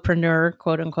solopreneur,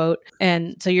 quote unquote.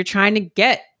 And so you're trying to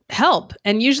get help.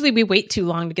 And usually we wait too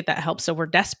long to get that help. So we're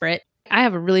desperate. I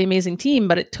have a really amazing team,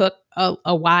 but it took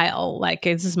a while. Like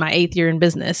this is my 8th year in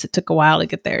business. It took a while to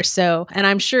get there. So, and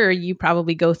I'm sure you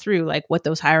probably go through like what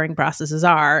those hiring processes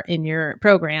are in your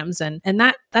programs. And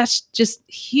that's just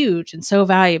huge and so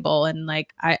valuable. And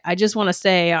like, I just want to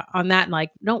say on that,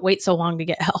 like, don't wait so long to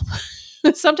get help.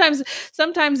 Sometimes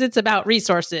it's about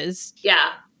resources.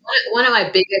 Yeah. One of my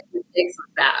biggest mistakes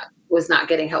with that was not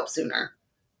getting help sooner.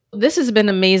 This has been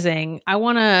amazing. I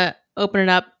want to open it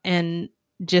up and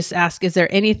just ask, is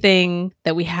there anything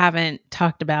that we haven't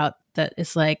talked about that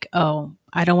is like, oh,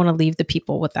 I don't want to leave the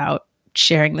people without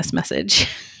sharing this message?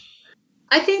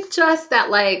 I think just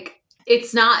that, like,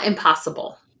 it's not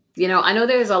impossible. I know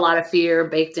there's a lot of fear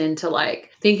baked into like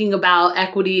thinking about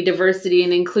equity, diversity,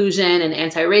 and inclusion and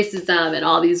anti-racism and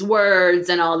all these words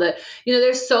and all the,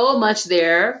 there's so much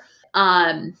there.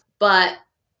 But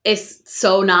it's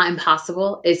so not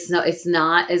impossible. It's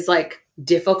not as like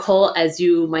difficult as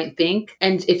you might think.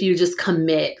 And if you just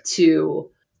commit to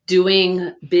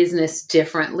doing business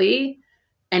differently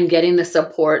and getting the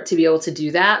support to be able to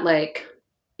do that, like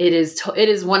it is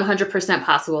 100%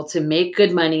 possible to make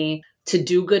good money, to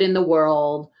do good in the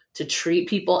world, to treat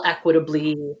people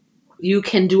equitably. You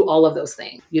can do all of those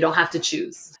things. You don't have to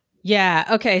choose. Yeah.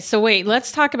 Okay. So wait,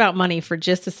 let's talk about money for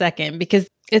just a second, because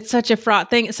it's such a fraught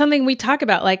thing. It's something we talk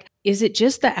about. Like, is it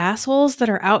just the assholes that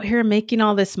are out here making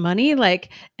all this money? Like,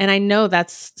 and I know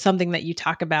that's something that you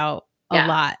talk about a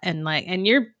lot, and like, and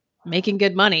you're making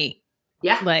good money.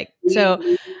 Yeah. Like, so,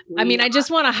 I mean, I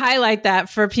just want to highlight that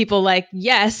for people. Like,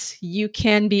 yes, you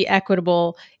can be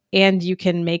equitable and you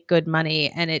can make good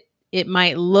money. And it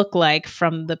might look like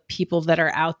from the people that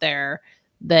are out there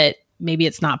that maybe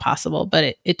it's not possible,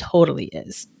 but it totally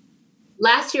is.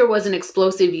 Last year was an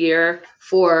explosive year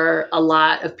for a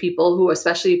lot of people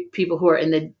especially people who are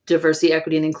in the diversity,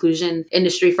 equity, and inclusion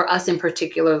industry. For us in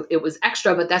particular, it was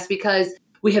extra, but that's because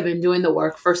we have been doing the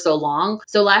work for so long.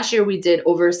 So last year we did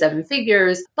over 7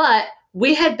 figures, but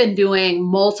we had been doing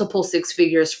multiple 6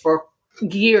 figures for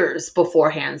years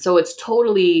beforehand. So it's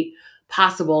totally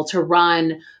possible to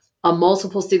run a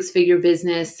multiple 6-figure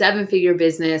business, 7-figure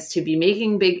business, to be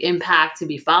making big impact, to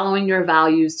be following your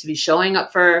values, to be showing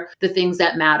up for the things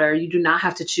that matter. You do not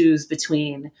have to choose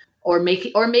between or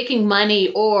making money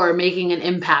or making an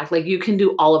impact. Like, you can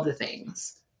do all of the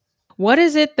things. What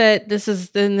is it that this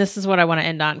is what I want to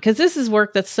end on, because this is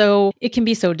work that's it can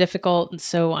be so difficult and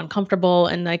so uncomfortable.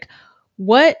 And like,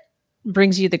 what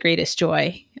brings you the greatest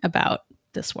joy about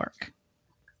this work?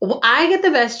 Well, I get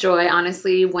the best joy,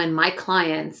 honestly, when my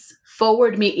clients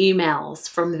forward me emails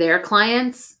from their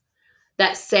clients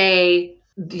that say,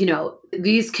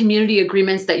 these community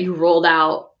agreements that you rolled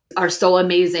out are so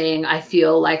amazing. I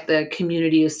feel like the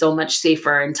community is so much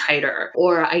safer and tighter.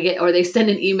 Or they send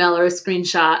an email or a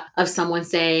screenshot of someone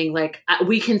saying, like,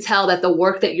 we can tell that the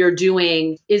work that you're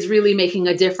doing is really making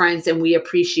a difference and we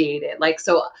appreciate it. Like,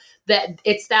 so that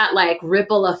it's that like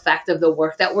ripple effect of the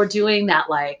work that we're doing that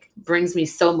like brings me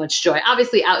so much joy.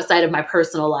 Obviously outside of my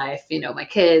personal life, my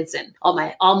kids and all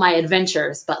my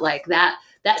adventures, but like that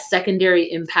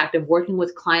secondary impact of working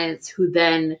with clients who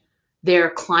then their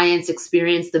clients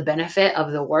experience the benefit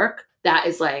of the work.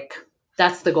 That's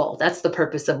the goal. That's the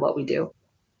purpose of what we do.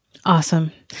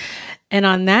 Awesome. And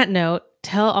on that note,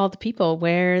 tell all the people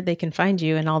where they can find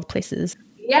you in all the places.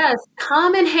 Yes,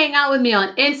 come and hang out with me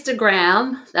on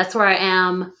Instagram. That's where I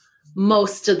am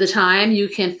most of the time. You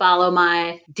can follow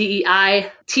my DEI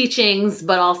teachings,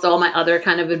 but also all my other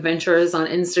kind of adventures on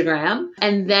Instagram.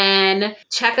 And then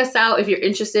check us out if you're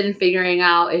interested in figuring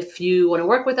out if you want to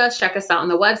work with us. Check us out on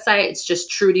the website. It's just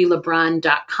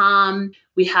TrudyLebrun.com.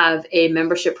 We have a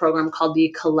membership program called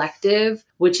The Collective,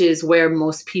 which is where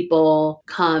most people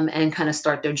come and kind of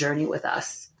start their journey with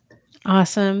us.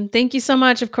 Awesome. Thank you so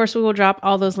much. Of course, we will drop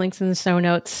all those links in the show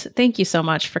notes. Thank you so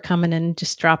much for coming and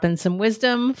just dropping some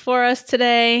wisdom for us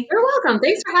today. You're welcome.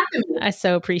 Thanks for having me. I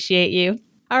so appreciate you.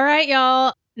 All right,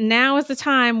 y'all. Now is the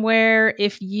time where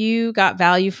if you got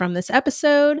value from this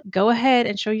episode, go ahead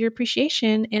and show your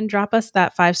appreciation and drop us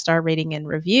that 5-star rating and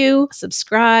review,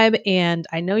 subscribe. And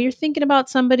I know you're thinking about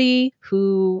somebody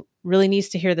who really needs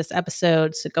to hear this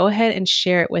episode. So go ahead and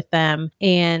share it with them.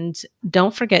 And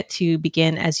don't forget to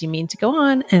begin as you mean to go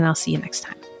on. And I'll see you next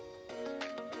time.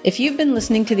 If you've been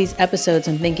listening to these episodes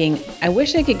and thinking, I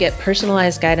wish I could get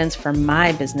personalized guidance for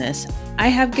my business, I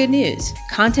have good news.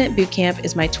 Content Bootcamp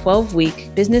is my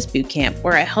 12-week business bootcamp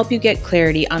where I help you get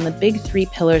clarity on the big 3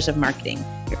 pillars of marketing: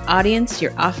 your audience,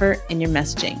 your offer, and your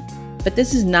messaging. But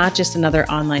this is not just another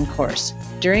online course.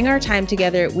 During our time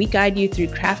together, we guide you through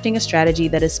crafting a strategy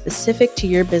that is specific to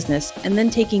your business and then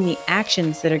taking the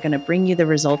actions that are going to bring you the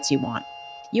results you want.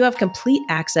 You have complete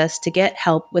access to get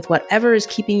help with whatever is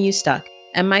keeping you stuck.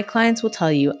 And my clients will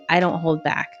tell you, I don't hold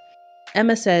back.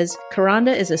 Emma says,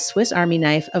 Karanda is a Swiss Army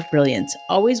knife of brilliance,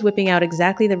 always whipping out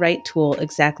exactly the right tool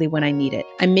exactly when I need it.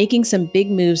 I'm making some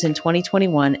big moves in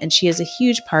 2021, and she is a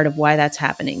huge part of why that's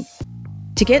happening.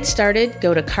 To get started,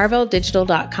 go to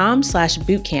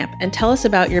carveldigital.com/bootcamp and tell us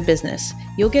about your business.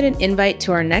 You'll get an invite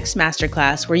to our next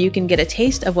masterclass where you can get a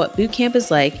taste of what bootcamp is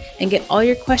like and get all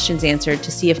your questions answered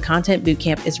to see if Content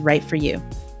Bootcamp is right for you.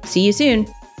 See you soon.